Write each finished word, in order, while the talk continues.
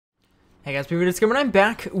Hey guys, it's Gamer, and I'm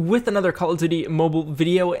back with another Call of Duty mobile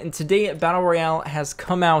video, and today Battle Royale has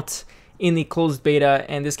come out in the closed beta,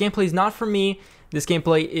 and this gameplay is not from me. This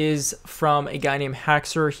gameplay is from a guy named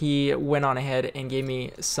Haxer. He went on ahead and gave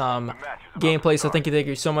me some gameplay, so thank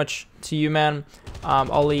you so much to you, man.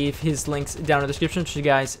 I'll leave his links down in the description, so you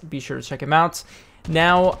guys be sure to check him out.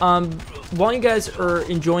 Now, while you guys are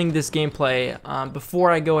enjoying this gameplay,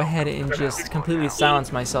 before I go ahead and just completely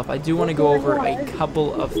silence myself, I do want to go over a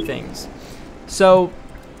couple of things. So,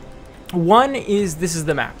 one is, this is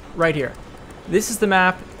the map, right here. This is the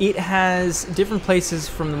map. It has different places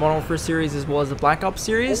from the Modern Warfare series as well as the Black Ops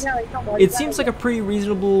series. It seems like a pretty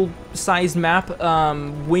reasonable sized map.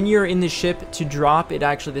 When you're in the ship to drop,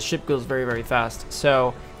 the ship goes very, very fast.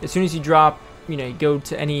 So, as soon as you drop, you go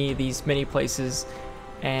to any of these many places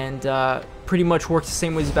and pretty much works the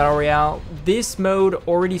same way as Battle Royale. This mode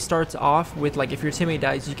already starts off with, like, if your teammate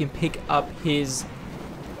dies, you can pick up his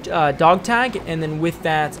dog tag, and then with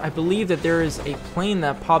that, I believe that there is a plane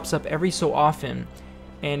that pops up every so often,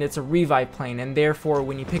 and it's a revive plane, and therefore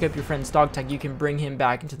when you pick up your friend's dog tag, you can bring him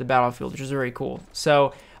back into the battlefield, which is very cool.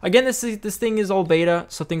 So again, this thing is all beta,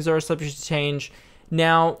 so things are subject to change.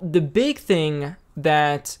 Now, the big thing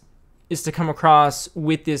that is to come across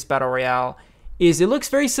with this Battle Royale is it looks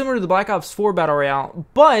very similar to the Black Ops 4 Battle Royale,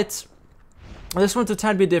 but this one's a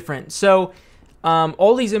tad bit different. So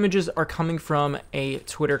all these images are coming from a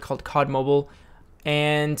Twitter called COD Mobile,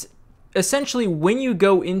 and essentially when you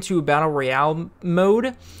go into a Battle Royale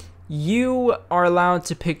mode, you are allowed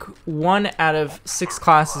to pick one out of 6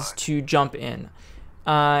 classes to jump in.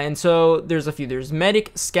 And so there's a few. There's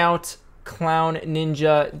Medic, Scout, Clown,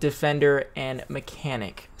 Ninja, Defender, and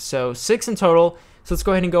Mechanic. So 6 in total. So let's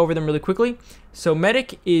go ahead and go over them really quickly. So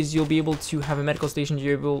Medic is, you'll be able to have a medical station.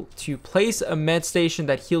 You're able to place a med station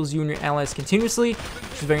that heals you and your allies continuously,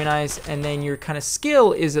 which is very nice. And then your kind of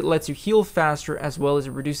skill is it lets you heal faster, as well as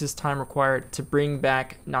it reduces time required to bring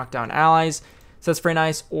back knockdown allies. So that's very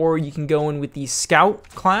nice. Or you can go in with the Scout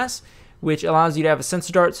class, which allows you to have a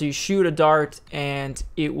sensor dart. So you shoot a dart and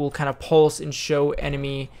it will kind of pulse and show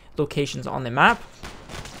enemy locations on the map.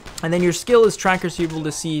 And then your skill is Tracker, so you're able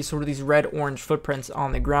to see sort of these red-orange footprints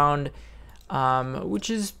on the ground,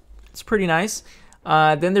 which is, it's pretty nice.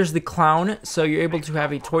 Then there's the Clown, so you're able to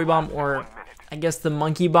have a toy bomb, or I guess the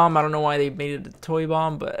monkey bomb. I don't know why they made it a toy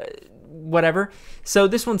bomb, but whatever. So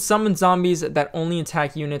this one summons zombies that only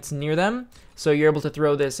attack units near them. So you're able to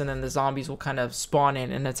throw this, and then the zombies will kind of spawn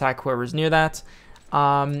in and attack whoever's near that.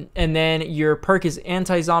 And then your perk is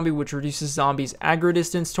Anti-Zombie, which reduces zombies' aggro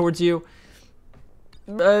distance towards you.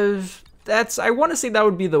 I want to say that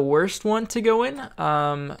would be the worst one to go in.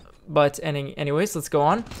 But anyways, let's go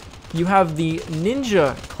on. You have the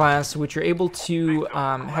Ninja class, which you're able to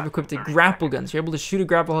have equipped a grapple gun. So you're able to shoot a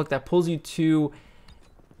grapple hook that pulls you to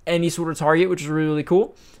any sort of target, which is really, really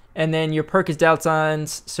cool. And then your perk is Doubt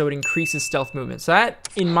Signs, so it increases stealth movement. So that,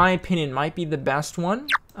 in my opinion, might be the best one.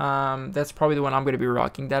 That's probably the one I'm going to be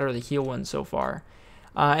rocking. That or the heal one so far.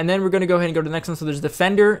 And then we're going to go ahead and go to the next one. So there's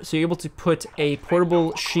Defender. So you're able to put a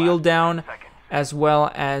portable shield down, as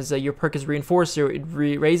well as your perk is Reinforced. So it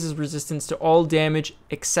raises resistance to all damage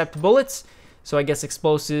except bullets. So I guess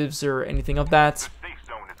explosives or anything of that.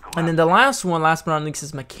 And then the last one, last but not least,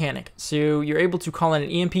 is Mechanic. So you're able to call in an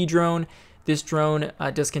EMP drone. This drone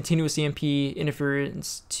does continuous EMP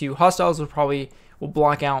interference to hostiles, which probably will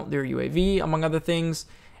block out their UAV, among other things.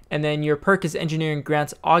 And then your perk is Engineering,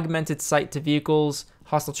 grants augmented sight to vehicles,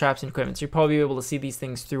 hostile traps, and equipment. So you're probably able to see these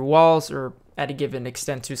things through walls or at a given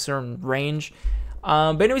extent to a certain range.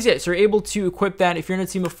 But anyways, yeah, so you're able to equip that. If you're in a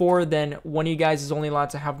team of 4, then one of you guys is only allowed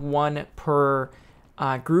to have one per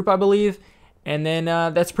group, I believe. And then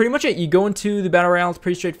that's pretty much it. You go into the Battle Royale. It's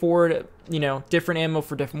pretty straightforward. Different ammo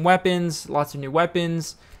for different weapons, lots of new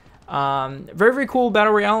weapons. Very, very cool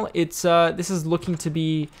Battle Royale. This is looking to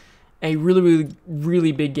be a really, really,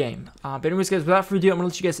 really big game. But anyways, guys, without further ado, I'm going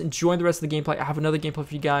to let you guys enjoy the rest of the gameplay. I have another gameplay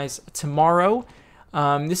for you guys tomorrow.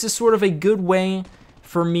 This is sort of a good way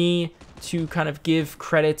for me to kind of give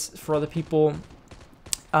credits for other people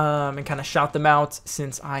and kind of shout them out,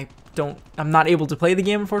 since I'm not able to play the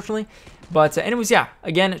game, unfortunately. But anyways, yeah,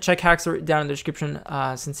 again, check Haxer down in the description,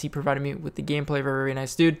 since he provided me with the gameplay. Very, very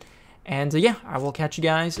nice dude. And yeah, I will catch you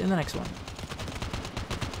guys in the next one.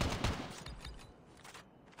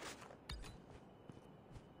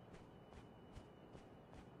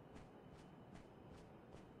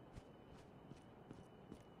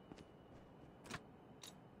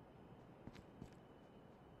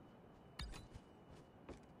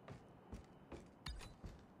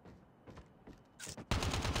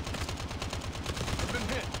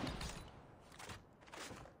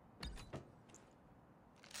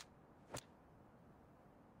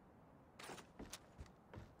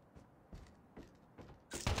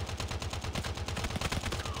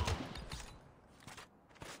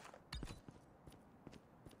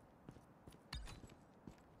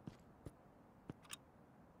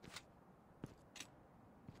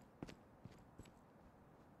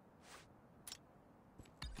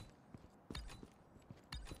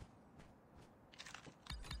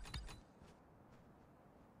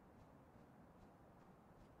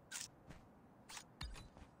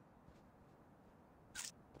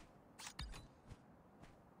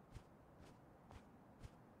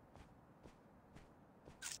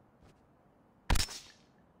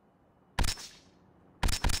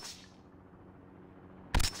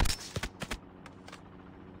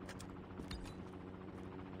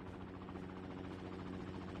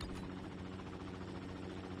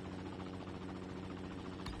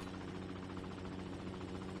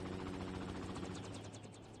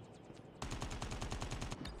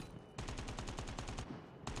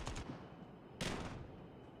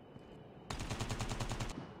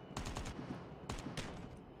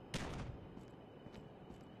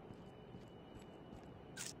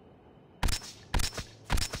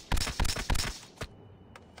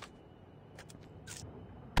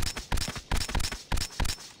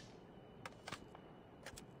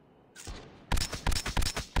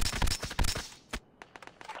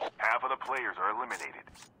 eliminated.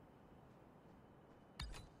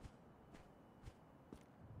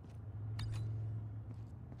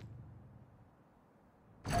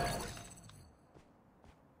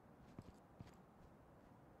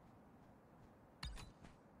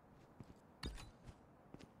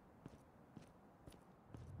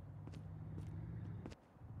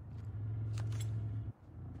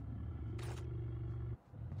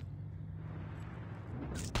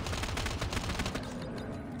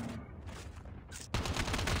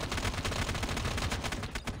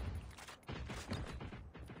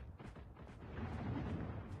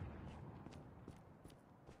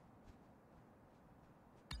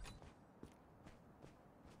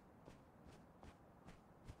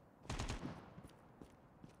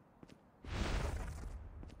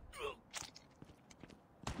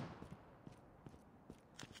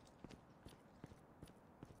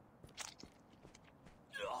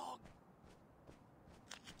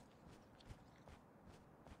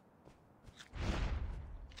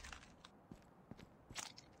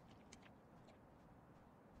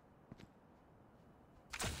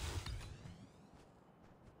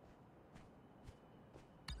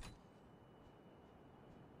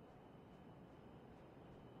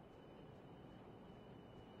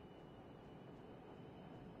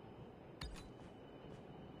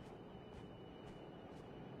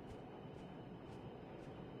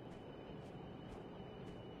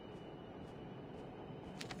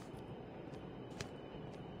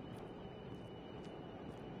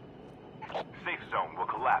 Safe zone will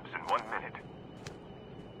collapse in 1 minute.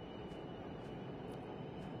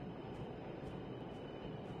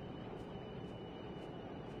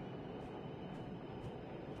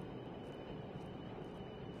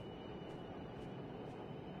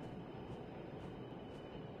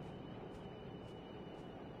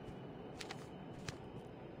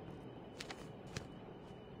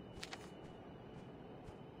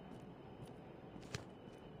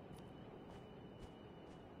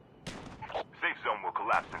 Safe zone will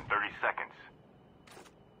collapse in 30 seconds.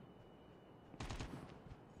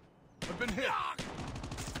 I've been hit.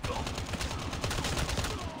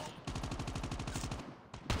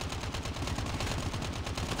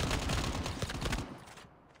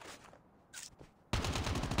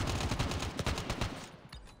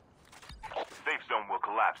 Safe zone will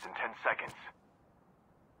collapse in 10 seconds.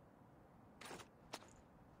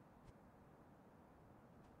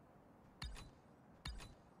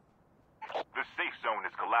 The safe zone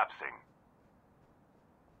is collapsing.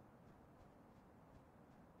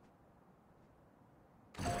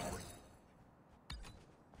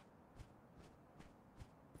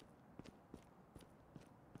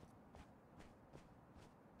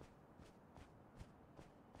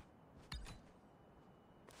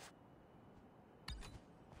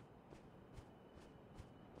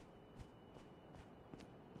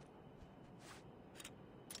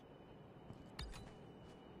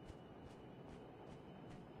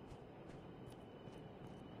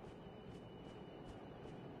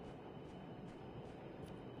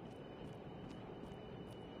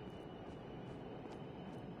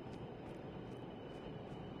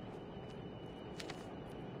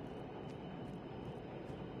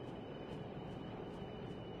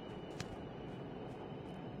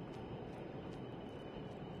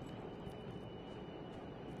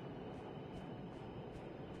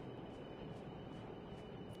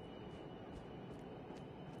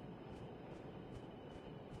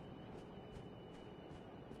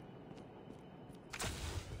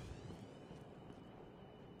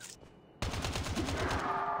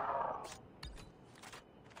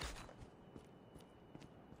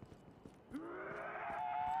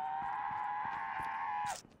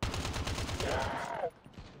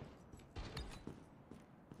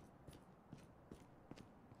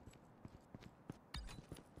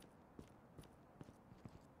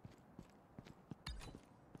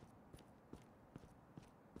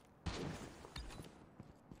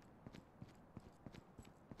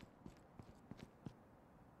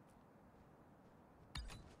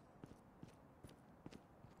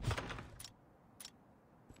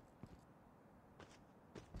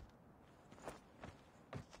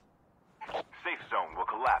 Safe zone will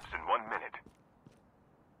collapse in 1 minute.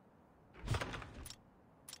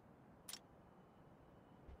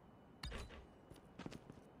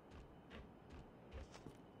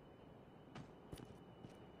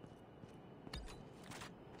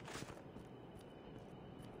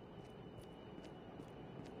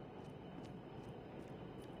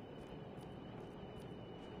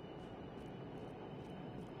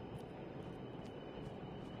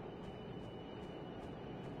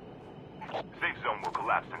 Safe zone will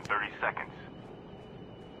collapse in 30 seconds.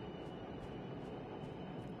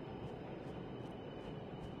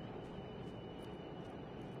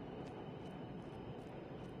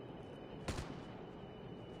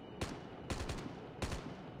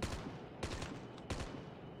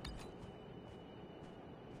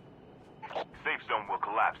 Safe zone will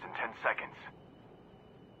collapse in 10 seconds.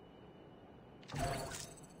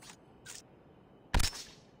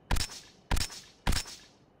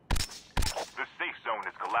 The safe zone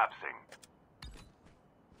is collapsing.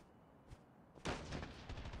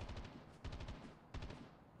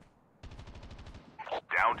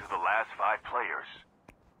 Down to the last 5 players.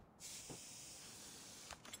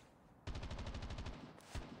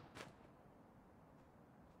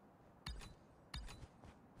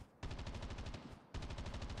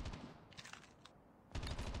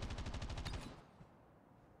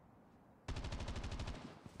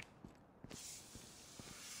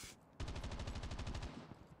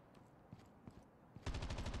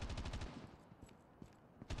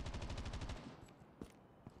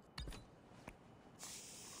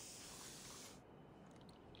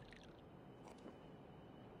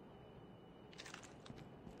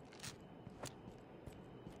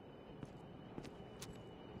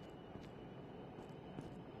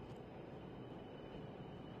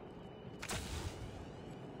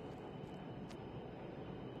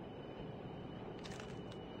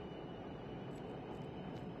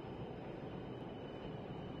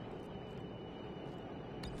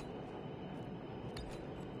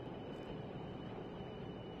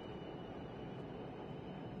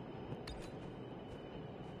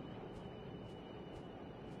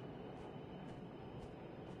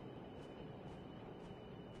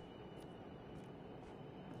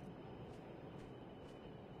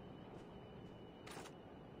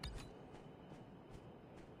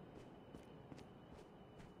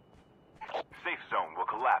 Safe zone will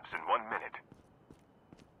collapse in 1 minute.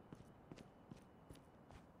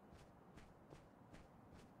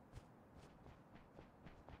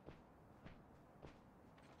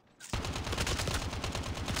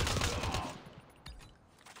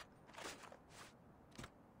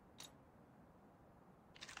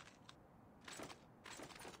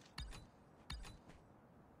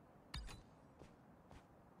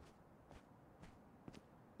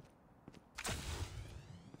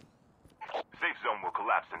 Safe zone will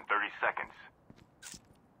collapse in 30 seconds.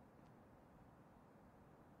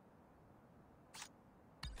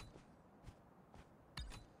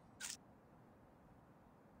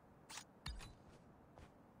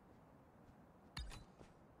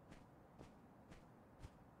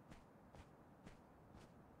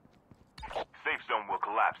 Safe zone will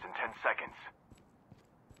collapse in 10 seconds.